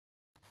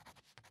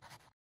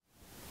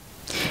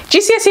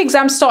GCSE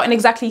exams start in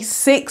exactly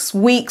 6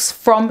 weeks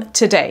from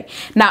today.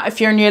 Now, if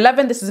you're in year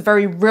 11, this is a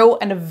very real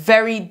and a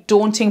very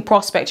daunting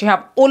prospect. You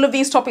have all of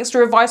these topics to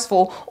revise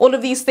for, all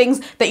of these things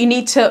that you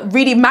need to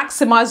really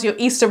maximize your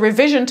Easter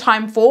revision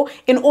time for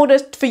in order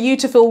for you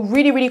to feel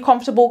really, really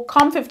comfortable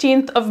come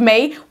 15th of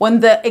May when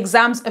the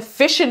exams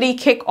officially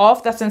kick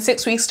off. That's in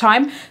 6 weeks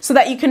time, so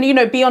that you can,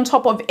 be on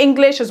top of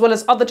English as well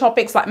as other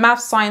topics like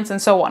maths, science, and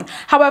so on.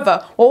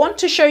 However, what I want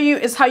to show you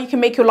is how you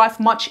can make your life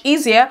much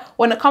easier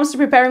when it comes to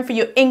preparing for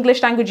your English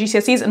language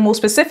GCSEs, and more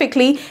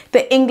specifically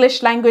the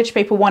English language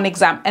paper 1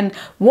 exam. And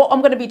what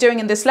I'm going to be doing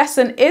in this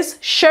lesson is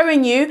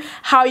showing you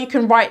how you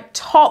can write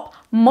top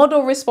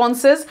model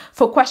responses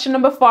for question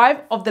number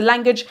 5 of the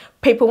language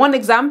paper 1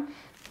 exam,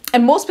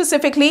 and more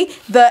specifically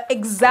the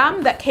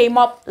exam that came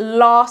up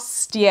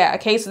last year.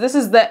 Okay, so this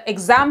is the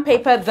exam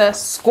paper, the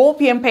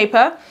Scorpion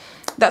paper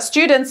that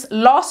students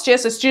last year,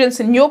 so students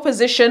in your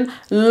position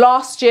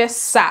last year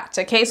sat.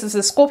 Okay, so this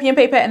is a Scorpion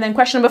paper, and then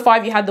question number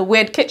 5, you had the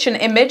weird kitchen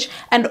image,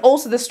 and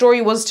also the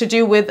story was to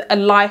do with a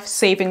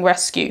life-saving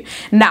rescue.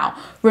 Now,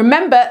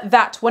 remember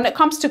that when it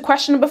comes to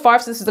question number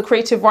 5, so this is the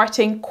creative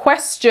writing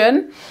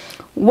question,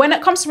 when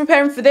it comes to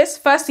preparing for this,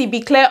 firstly,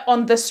 be clear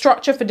on the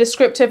structure for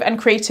descriptive and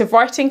creative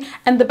writing.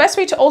 And the best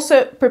way to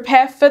also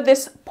prepare for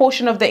this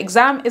portion of the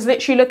exam is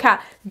literally look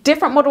at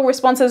different model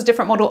responses,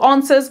 different model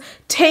answers,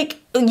 take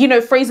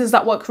phrases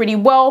that work really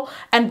well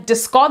and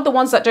discard the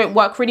ones that don't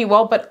work really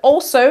well, but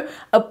also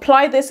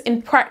apply this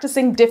in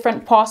practicing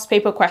different past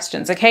paper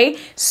questions. Okay,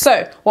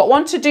 so what I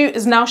want to do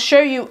is now show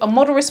you a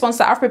model response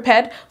that I've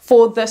prepared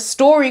for the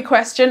story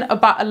question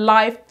about a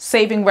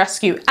life-saving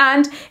rescue.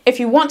 And if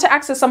you want to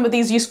access some of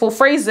these useful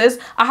phrases,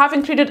 I have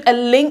included a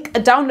link,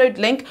 a download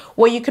link,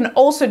 where you can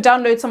also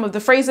download some of the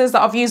phrases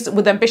that I've used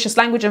with ambitious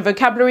language and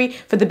vocabulary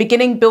for the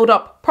beginning, build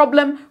up,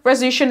 problem,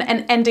 resolution,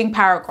 and ending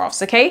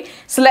paragraphs. Okay,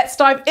 so let's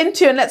dive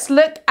into and let's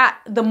look at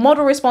the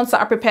model response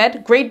that I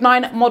prepared, grade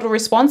 9 model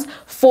response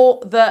for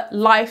the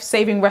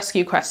life-saving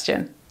rescue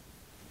question.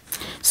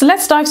 So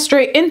let's dive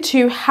straight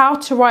into how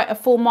to write a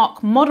full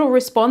mark model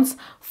response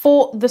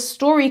for the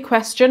story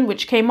question,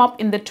 which came up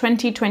in the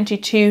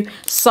 2022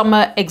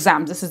 summer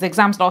exams. This is the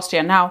exams last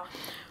year. Now,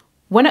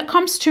 when it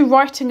comes to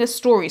writing a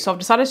story, so I've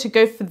decided to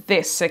go for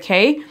this,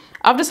 okay?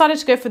 I've decided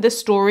to go for this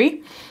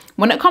story.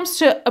 When it comes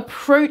to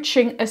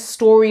approaching a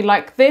story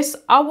like this,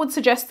 I would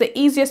suggest the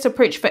easiest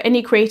approach for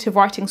any creative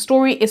writing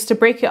story is to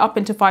break it up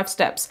into 5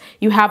 steps.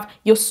 You have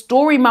your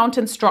story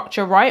mountain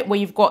structure, right? Where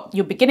you've got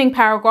your beginning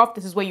paragraph.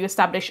 This is where you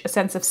establish a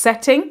sense of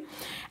setting,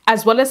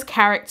 as well as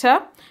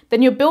character.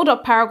 Then your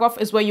build-up paragraph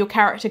is where your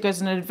character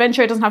goes on an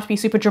adventure. It doesn't have to be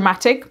super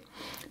dramatic.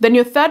 Then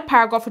your third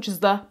paragraph, which is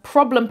the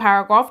problem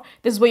paragraph,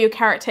 this is where your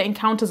character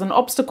encounters an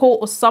obstacle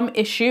or some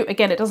issue.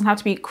 Again, it doesn't have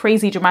to be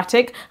crazy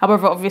dramatic.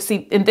 However,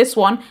 obviously in this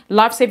one,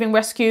 life-saving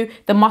rescue,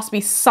 there must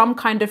be some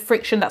kind of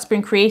friction that's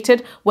been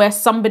created where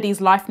somebody's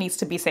life needs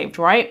to be saved,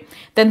 right?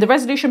 Then the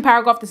resolution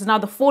paragraph, this is now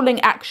the falling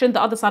action,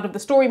 the other side of the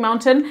story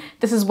mountain.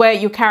 This is where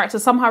your character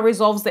somehow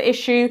resolves the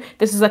issue.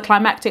 This is a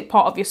climactic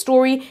part of your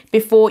story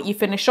before you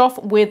finish off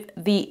with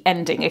the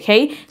ending,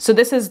 okay? So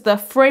this is the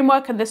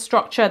framework and the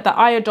structure that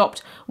I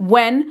adopt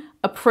when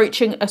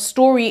approaching a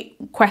story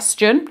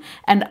question,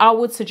 and I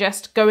would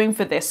suggest going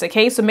for this.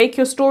 Okay, so make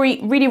your story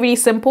really, really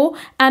simple,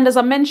 and as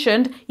I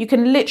mentioned, you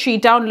can literally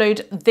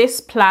download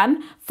this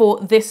plan for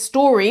this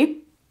story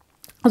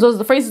as well as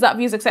the phrases that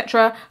I've used,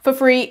 etc., for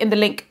free in the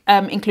link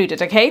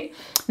included. Okay,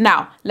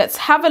 now let's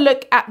have a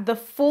look at the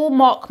full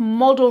mark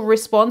model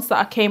response that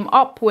I came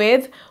up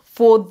with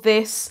for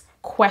this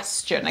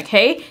question.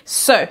 Okay,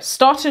 so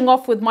starting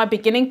off with my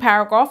beginning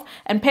paragraph,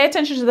 and pay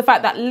attention to the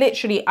fact that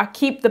literally I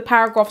keep the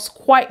paragraphs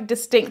quite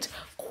distinct,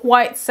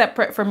 quite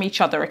separate from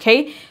each other.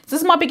 Okay, so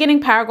this is my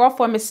beginning paragraph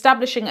where I'm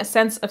establishing a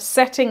sense of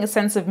setting, a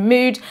sense of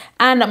mood,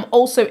 and I'm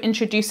also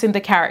introducing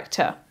the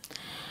character.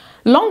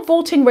 Long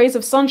vaulting rays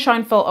of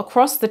sunshine fell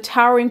across the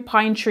towering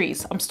pine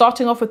trees. I'm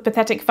starting off with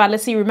pathetic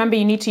fallacy. Remember,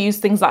 you need to use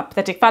things like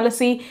pathetic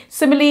fallacy,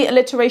 simile,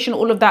 alliteration,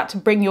 all of that to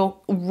bring your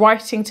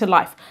writing to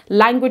life.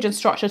 Language and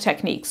structure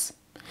techniques.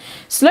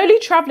 Slowly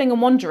travelling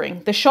and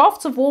wandering, the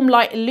shafts of warm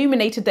light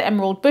illuminated the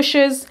emerald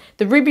bushes,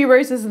 the ruby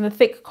roses and the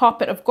thick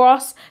carpet of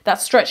grass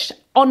that stretched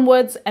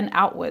onwards and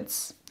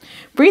outwards.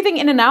 Breathing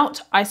in and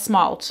out, I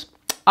smiled.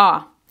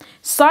 Ah.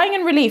 Sighing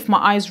in relief, my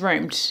eyes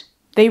roamed.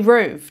 They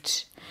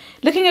roved.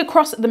 Looking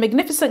across at the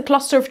magnificent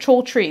cluster of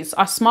tall trees,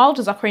 I smiled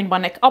as I craned my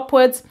neck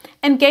upwards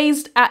and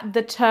gazed at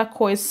the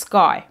turquoise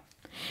sky.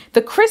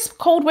 The crisp,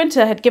 cold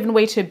winter had given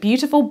way to a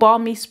beautiful,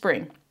 balmy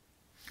spring.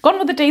 Gone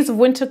were the days of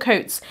winter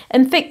coats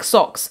and thick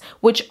socks,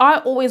 which I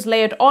always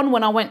layered on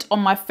when I went on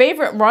my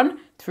favourite run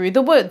through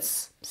the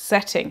woods.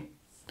 Setting.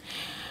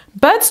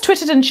 Birds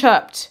twittered and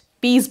chirped.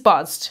 Bees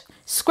buzzed.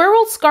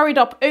 Squirrels scurried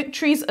up oak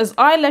trees as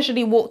I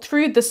leisurely walked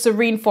through the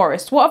serene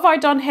forest. What have I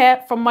done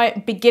here from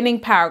my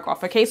beginning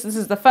paragraph? Okay, so this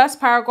is the first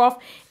paragraph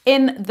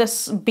in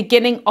this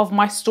beginning of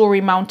my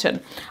story mountain.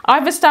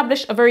 I've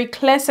established a very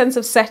clear sense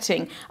of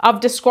setting.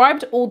 I've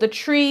described all the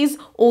trees,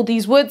 all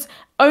these woods,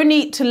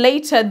 only to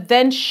later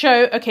then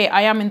show, okay,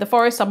 I am in the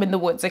forest, I'm in the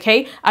woods,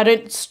 okay? I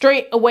don't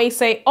straight away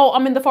say, oh,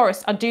 I'm in the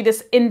forest. I do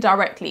this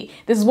indirectly.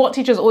 This is what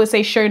teachers always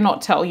say, show,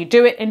 not tell. You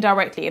do it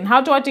indirectly. And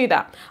how do I do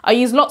that? I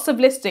use lots of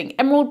listing,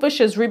 emerald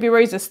bushes, ruby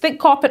roses, thick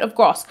carpet of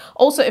grass.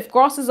 Also, if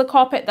grass is a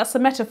carpet, that's a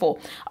metaphor.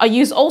 I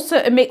use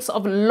also a mix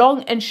of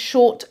long and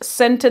short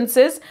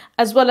sentences,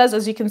 as well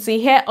as you can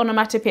see here,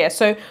 onomatopoeia.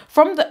 So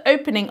from the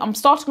opening, I'm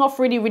starting off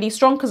really, really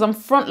strong because I'm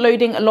front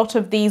loading a lot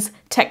of these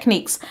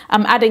techniques.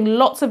 I'm adding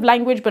lots of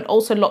language, but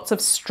also lots of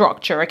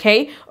structure,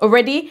 okay?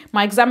 Already,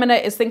 my examiner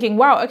is thinking,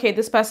 wow, okay,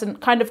 this person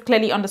kind of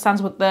clearly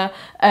understands what the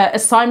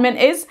assignment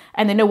is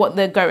and they know what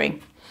they're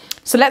going.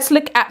 So let's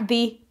look at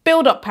the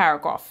build-up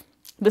paragraph.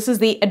 This is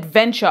the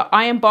adventure.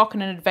 I embark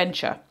on an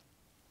adventure.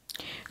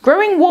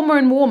 Growing warmer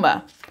and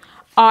warmer,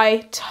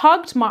 I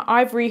tugged my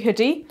ivory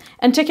hoodie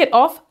and took it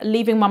off,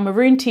 leaving my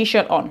maroon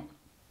t-shirt on.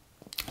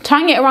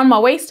 Tying it around my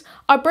waist,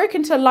 I broke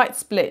into a light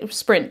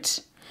sprint.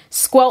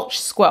 Squelch,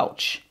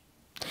 squelch.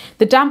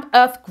 The damp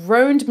earth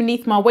groaned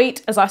beneath my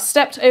weight as I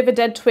stepped over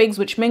dead twigs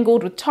which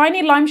mingled with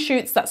tiny lime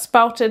shoots that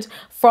sprouted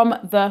from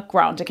the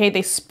ground. Okay,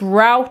 they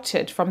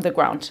sprouted from the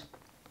ground.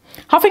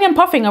 Huffing and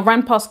puffing, I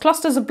ran past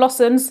clusters of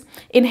blossoms,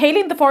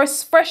 inhaling the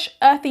forest's fresh,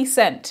 earthy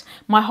scent.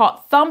 My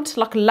heart thumped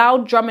like a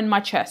loud drum in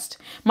my chest.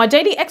 My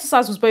daily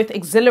exercise was both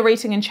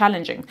exhilarating and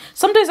challenging.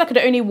 Some days I could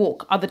only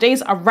walk, other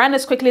days I ran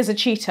as quickly as a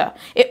cheetah.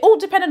 It all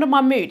depended on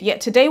my mood,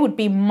 yet today would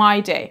be my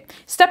day.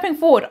 Stepping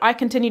forward, I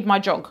continued my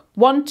jog.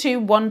 1, 2,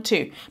 1,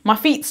 2. My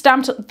feet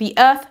stamped the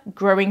earth,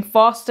 growing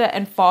faster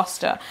and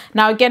faster.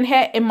 Now again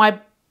here in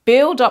my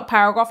build-up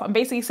paragraph, I'm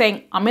basically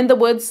saying I'm in the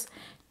woods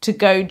to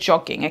go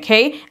jogging,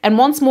 okay? And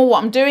once more,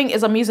 what I'm doing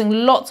is I'm using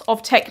lots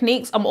of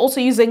techniques. I'm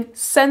also using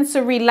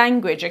sensory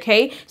language,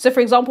 okay? So for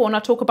example, when I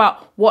talk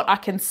about what I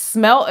can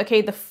smell,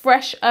 okay, the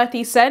fresh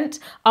earthy scent,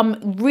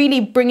 I'm really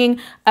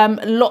bringing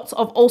lots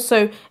of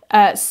also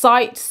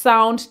sight,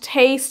 sound,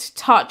 taste,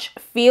 touch,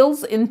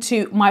 feels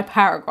into my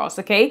paragraphs,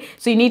 okay?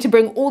 So you need to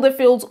bring all the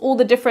feels, all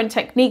the different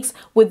techniques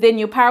within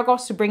your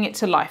paragraphs to bring it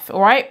to life,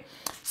 all right?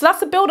 So that's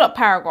the build-up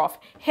paragraph.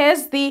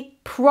 Here's the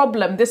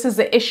problem. This is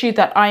the issue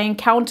that I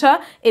encounter.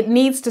 It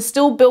needs to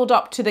still build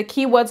up to the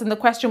keywords in the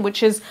question,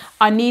 which is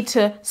I need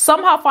to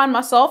somehow find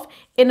myself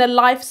in a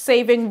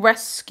life-saving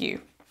rescue.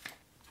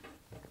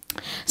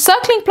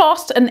 Circling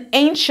past an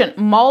ancient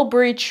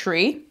mulberry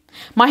tree,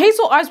 my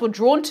hazel eyes were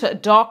drawn to a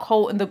dark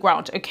hole in the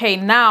ground. Okay,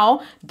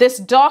 now this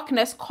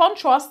darkness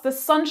contrasts the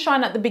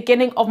sunshine at the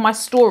beginning of my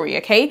story,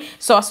 okay?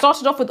 So I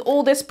started off with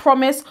all this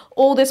promise,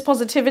 all this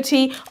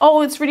positivity.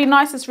 Oh, it's really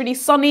nice, it's really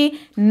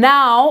sunny.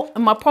 Now,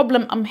 my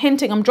problem,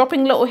 I'm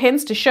dropping little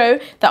hints to show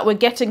that we're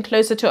getting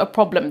closer to a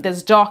problem.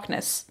 There's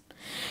darkness.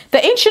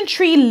 The ancient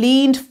tree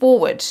leaned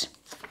forward.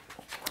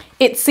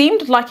 It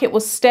seemed like it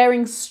was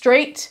staring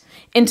straight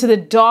into the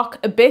dark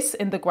abyss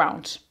in the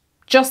ground.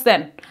 Just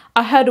then,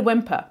 I heard a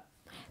whimper,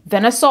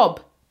 then a sob,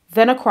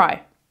 then a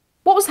cry.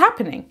 What was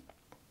happening?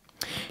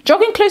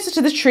 Jogging closer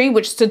to the tree,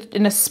 which stood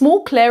in a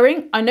small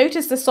clearing, I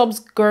noticed the sobs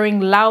growing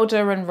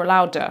louder and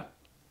louder.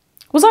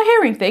 Was I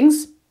hearing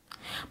things?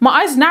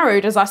 My eyes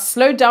narrowed as I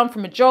slowed down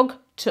from a jog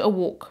to a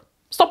walk.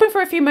 Stopping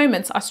for a few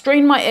moments, I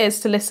strained my ears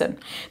to listen.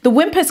 The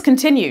whimpers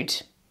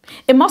continued.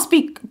 It must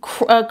be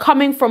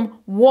coming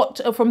from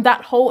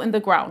that hole in the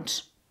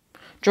ground.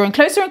 Drawing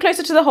closer and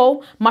closer to the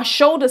hole, my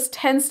shoulders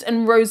tensed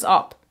and rose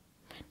up.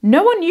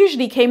 No one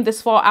usually came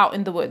this far out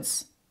in the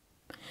woods.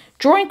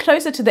 Drawing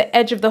closer to the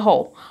edge of the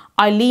hole,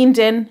 I leaned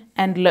in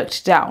and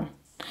looked down.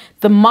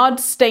 The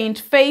mud-stained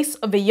face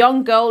of a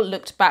young girl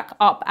looked back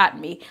up at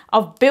me.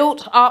 I've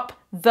built up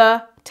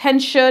the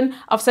tension.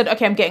 I've said,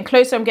 okay, I'm getting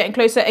closer, I'm getting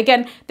closer.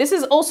 Again, this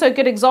is also a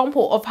good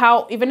example of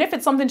how, even if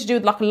it's something to do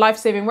with like a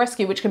life-saving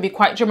rescue, which can be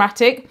quite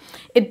dramatic,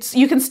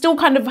 you can still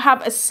kind of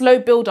have a slow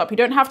build-up. You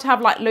don't have to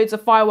have like loads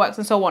of fireworks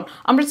and so on.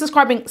 I'm just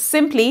describing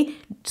simply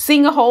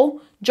seeing a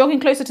hole,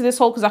 jogging closer to this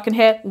hole because I can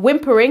hear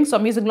whimpering, so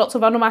I'm using lots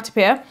of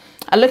onomatopoeia.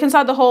 I look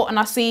inside the hole and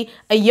I see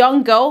a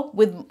young girl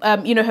with,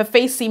 her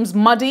face seems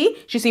muddy.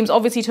 She seems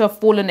obviously to have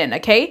fallen in,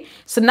 okay?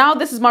 So now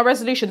this is my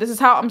resolution. This is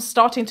how I'm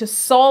starting to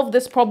solve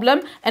this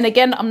problem. And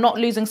again, I'm not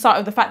losing sight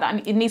of the fact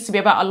that it needs to be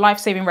about a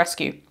life-saving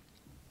rescue.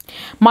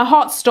 My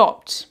heart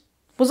stopped.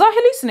 Was I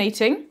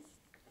hallucinating?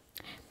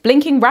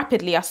 Blinking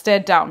rapidly, I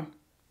stared down.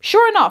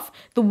 Sure enough,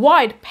 the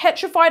wide,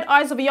 petrified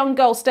eyes of a young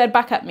girl stared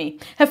back at me.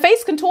 Her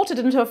face contorted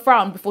into a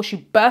frown before she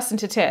burst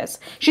into tears.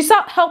 She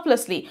sat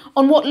helplessly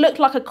on what looked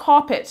like a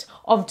carpet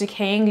of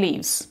decaying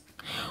leaves.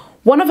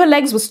 One of her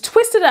legs was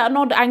twisted at an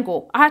odd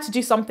angle. I had to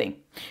do something.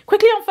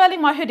 Quickly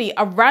unfurling my hoodie,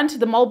 I ran to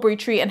the mulberry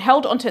tree and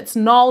held onto its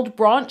gnarled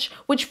branch,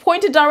 which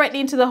pointed directly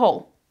into the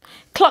hole.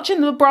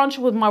 Clutching the branch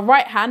with my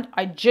right hand,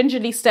 I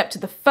gingerly stepped to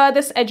the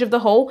furthest edge of the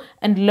hole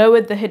and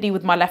lowered the hoodie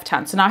with my left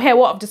hand. So now here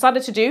what I've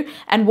decided to do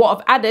and what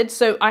I've added.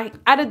 So I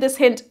added this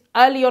hint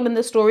early on in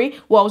the story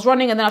where I was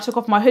running and then I took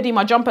off my hoodie,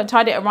 my jumper, and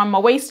tied it around my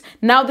waist.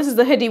 Now this is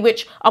the hoodie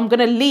which I'm going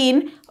to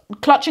lean,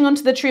 clutching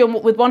onto the tree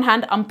with one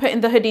hand. I'm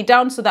putting the hoodie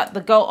down so that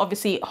the girl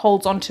obviously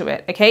holds onto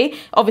it, okay?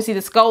 Obviously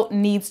this girl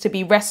needs to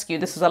be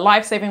rescued. This is a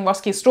life-saving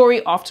rescue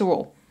story after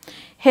all.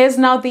 Here's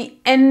now the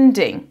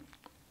ending.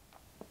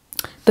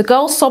 The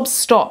girl's sobs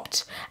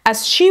stopped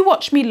as she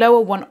watched me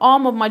lower one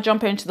arm of my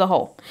jumper into the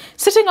hole.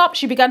 Sitting up,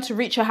 she began to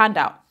reach her hand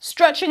out.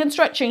 Stretching and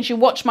stretching, she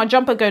watched my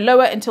jumper go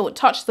lower until it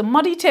touched the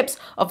muddy tips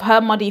of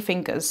her muddy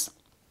fingers.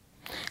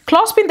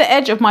 Clasping the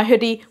edge of my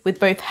hoodie with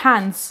both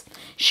hands,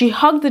 she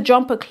hugged the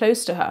jumper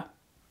close to her.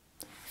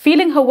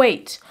 Feeling her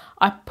weight,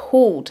 I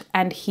pulled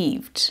and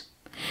heaved.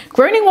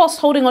 Groaning whilst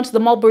holding onto the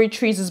mulberry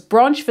tree's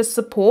branch for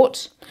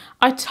support,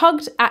 I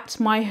tugged at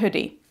my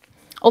hoodie.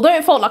 Although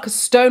it felt like a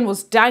stone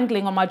was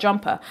dangling on my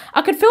jumper,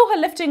 I could feel her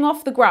lifting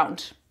off the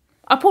ground.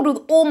 I pulled with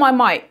all my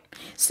might.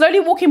 Slowly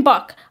walking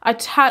back, I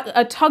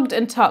tugged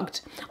and tugged.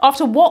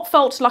 After what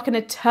felt like an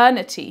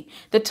eternity,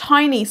 the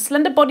tiny,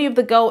 slender body of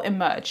the girl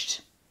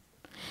emerged.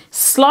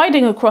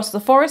 Sliding across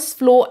the forest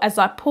floor as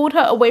I pulled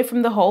her away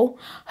from the hole,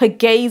 her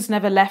gaze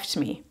never left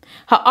me.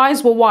 Her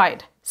eyes were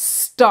wide,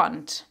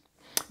 stunned.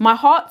 My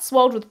heart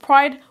swelled with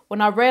pride when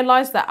I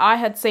realized that I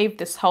had saved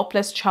this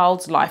helpless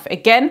child's life.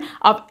 Again,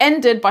 I've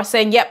ended by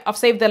saying, yep, I've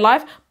saved their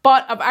life,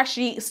 but I've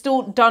actually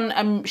still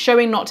done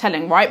showing, not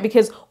telling, right?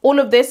 Because all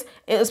of this,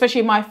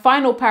 especially my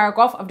final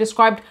paragraph, I've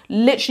described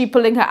literally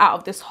pulling her out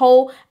of this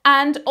hole,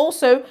 and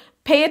also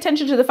pay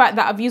attention to the fact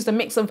that I've used a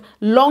mix of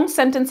long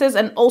sentences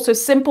and also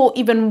simple,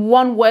 even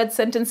one-word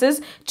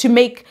sentences to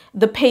make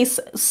the pace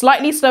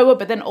slightly slower,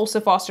 but then also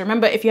faster.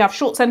 Remember, if you have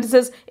short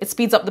sentences, it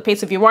speeds up the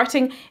pace of your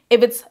writing.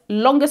 If it's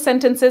longer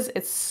sentences,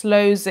 it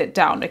slows it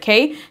down,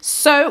 okay?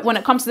 So when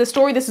it comes to this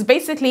story, this is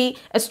basically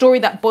a story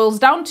that boils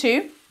down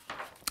to,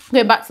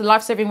 going back to the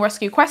life-saving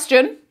rescue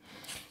question,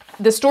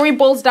 the story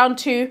boils down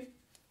to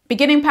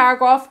beginning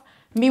paragraph,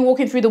 me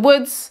walking through the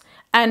woods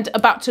and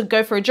about to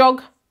go for a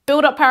jog.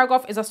 Build up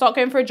paragraph is I start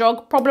going for a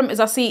jog. Problem is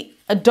I see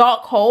a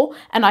dark hole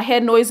and I hear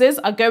noises.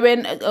 I go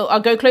in, I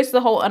go close to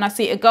the hole and I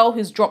see a girl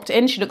who's dropped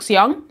in. She looks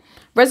young.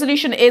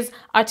 Resolution is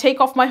I take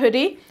off my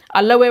hoodie.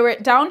 I lower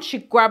it down. She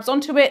grabs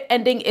onto it.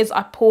 Ending is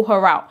I pull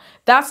her out.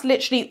 That's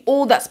literally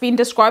all that's been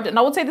described. And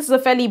I would say this is a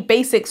fairly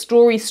basic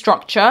story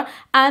structure.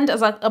 And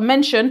as I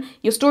mentioned,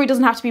 your story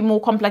doesn't have to be more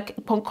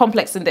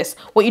complex than this.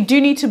 What you do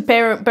need to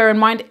bear in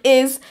mind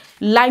is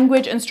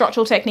language and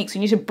structural techniques.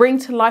 You need to bring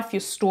to life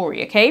your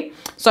story, okay?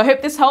 So I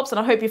hope this helps and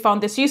I hope you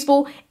found this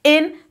useful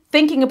in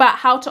thinking about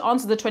how to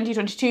answer the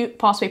 2022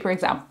 past paper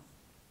exam.